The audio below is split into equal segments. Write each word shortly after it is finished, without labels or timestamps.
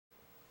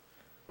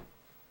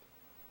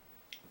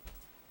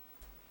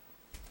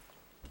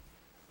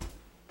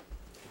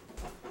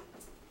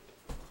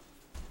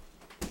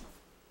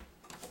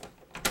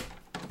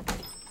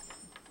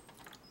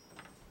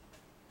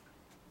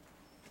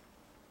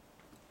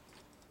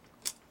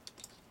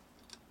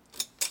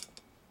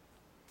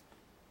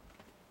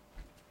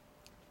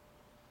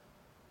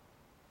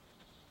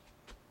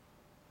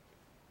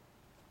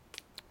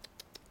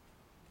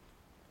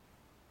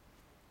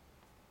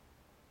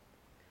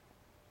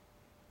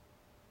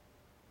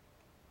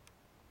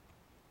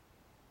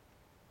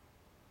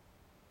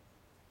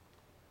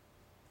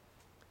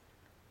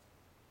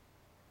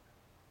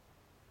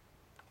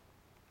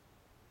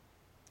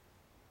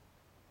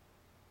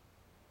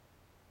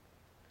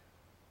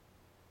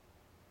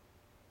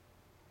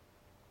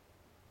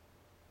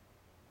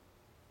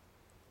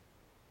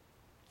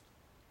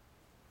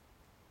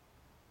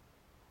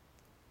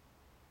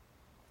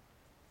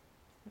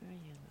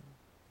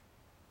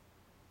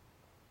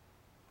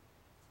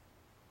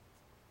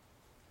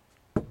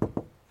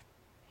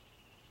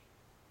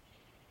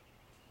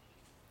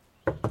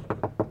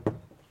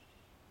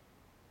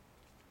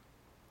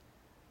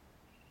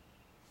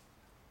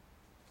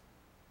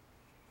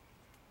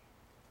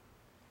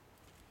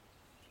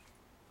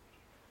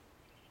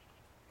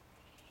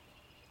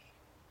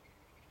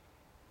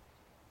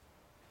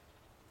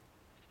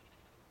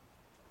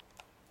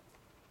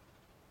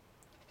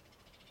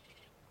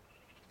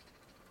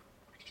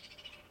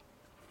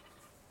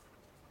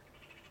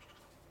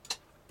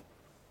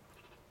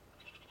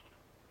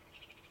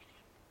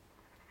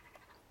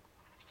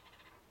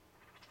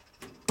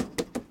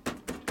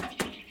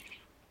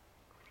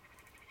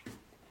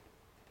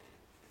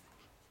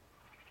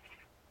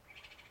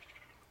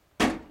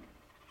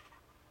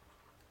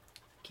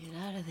Get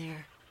out of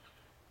there.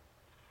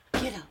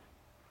 Get out.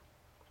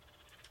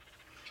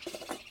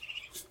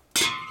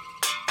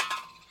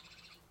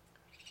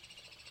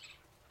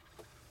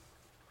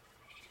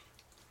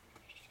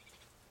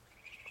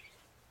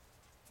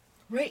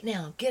 Right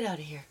now, get out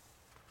of here.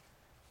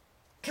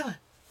 Come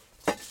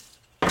on.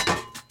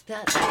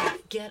 That's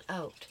it. Get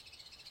out.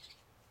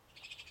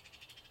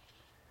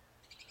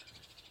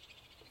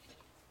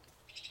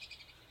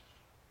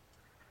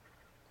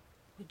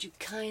 Would you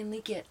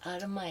kindly get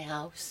out of my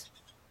house?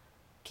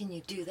 Can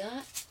you do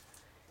that?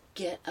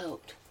 Get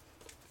out.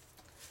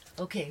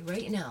 Okay,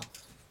 right now.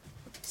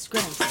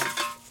 Scram.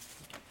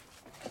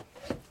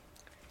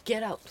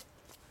 Get out.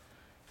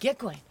 Get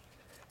going.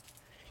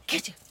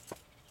 Get you.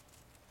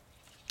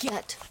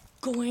 Get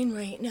going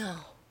right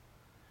now.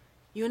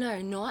 You and I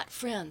are not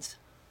friends.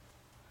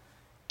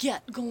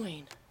 Get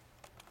going.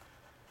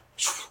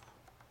 Do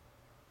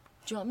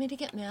you want me to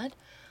get mad?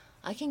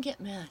 I can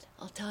get mad,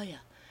 I'll tell you.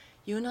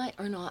 You and I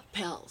are not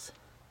pals.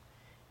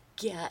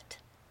 Get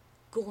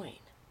going.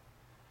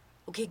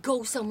 Okay,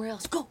 go somewhere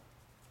else. Go.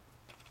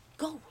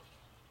 Go.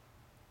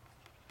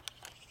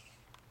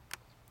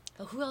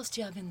 Oh, who else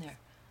do you have in there?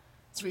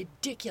 It's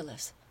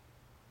ridiculous.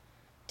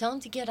 Tell him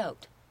to get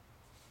out.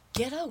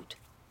 Get out.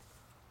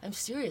 I'm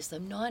serious.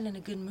 I'm not in a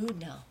good mood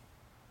now.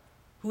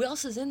 Who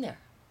else is in there?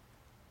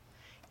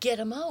 Get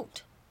him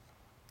out.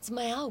 It's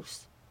my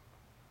house.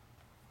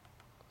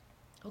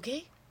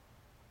 Okay?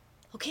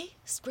 Okay?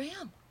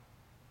 Scram.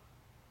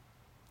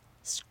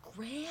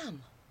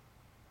 Scram.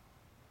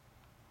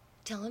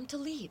 Tell him to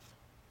leave.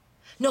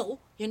 No,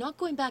 you're not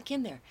going back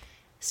in there.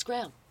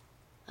 Scram.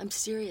 I'm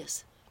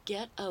serious.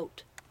 Get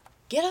out.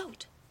 Get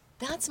out.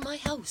 That's my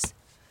house.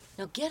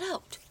 Now get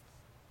out.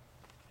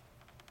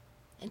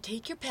 And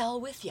take your pal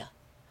with you.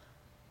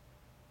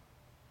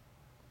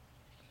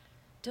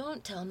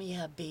 Don't tell me you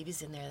have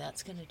babies in there.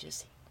 That's gonna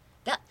just...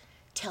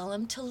 Tell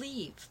him to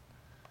leave.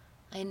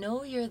 I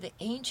know you're the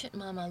ancient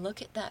mama.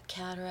 Look at that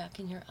cataract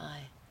in your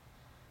eye.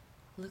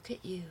 Look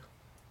at you.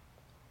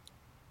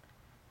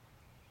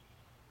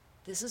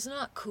 This is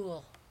not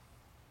cool.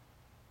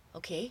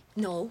 Okay?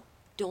 No,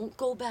 don't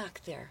go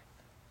back there.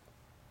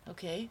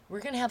 Okay? We're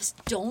gonna have...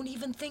 Don't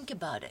even think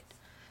about it.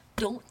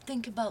 Don't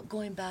think about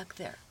going back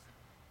there.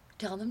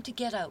 Tell them to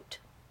get out.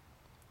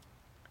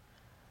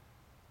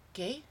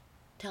 Okay?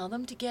 Tell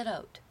them to get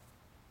out.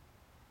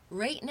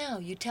 Right now,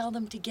 you tell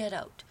them to get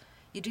out.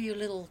 You do your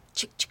little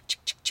chick, chick, chick,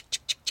 chick, chick,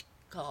 chick, chick, chick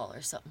call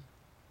or something.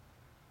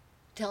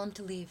 Tell them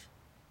to leave.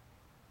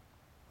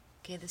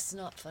 Okay, this is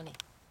not funny.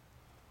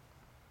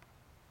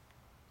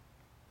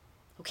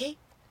 Okay?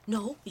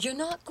 No, you're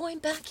not going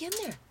back in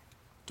there.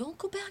 Don't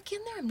go back in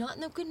there. I'm not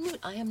in a good mood.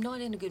 I am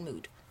not in a good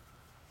mood.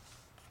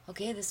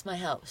 Okay, this is my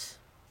house.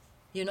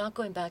 You're not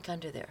going back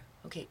under there.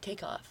 Okay,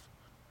 take off.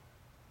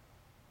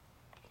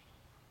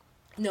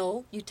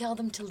 No, you tell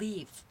them to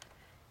leave.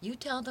 You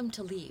tell them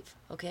to leave,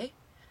 okay?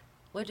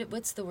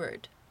 What's the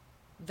word?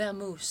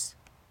 Vamoose.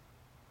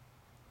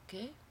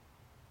 Okay?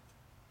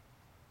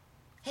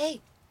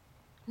 Hey,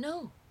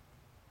 no.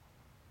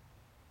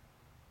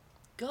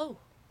 Go.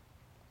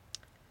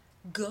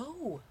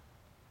 Go.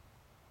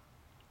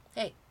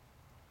 Hey,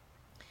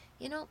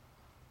 you know,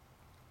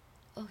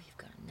 oh, you've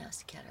got a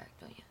nasty cataract,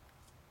 don't you?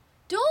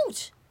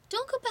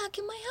 Don't go back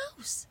in my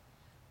house.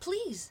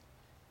 Please.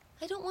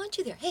 I don't want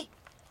you there. Hey.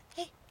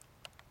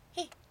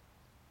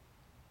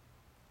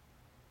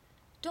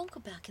 Don't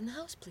go back in the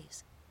house,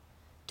 please.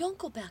 Don't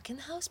go back in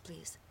the house,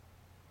 please.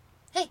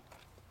 Hey,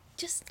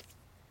 just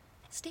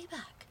stay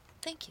back.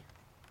 Thank you.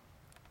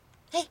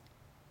 Hey,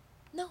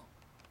 no.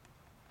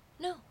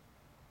 No,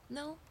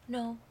 no,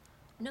 no,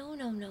 no,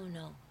 no, no,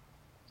 no.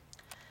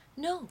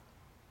 No.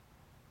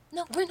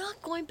 No, we're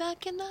not going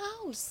back in the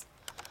house.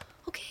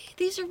 Okay,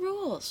 these are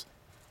rules.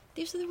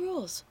 These are the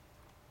rules.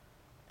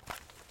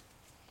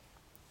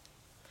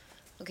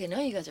 Okay,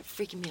 now you guys are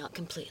freaking me out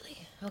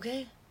completely,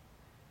 okay?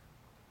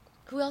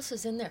 Who else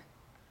is in there?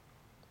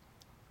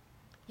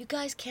 You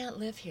guys can't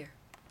live here.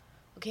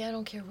 Okay, I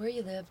don't care where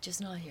you live,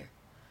 just not here.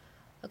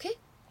 Okay?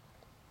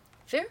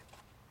 Fair?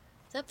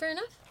 Is that fair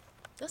enough?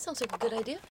 That sounds like a good idea.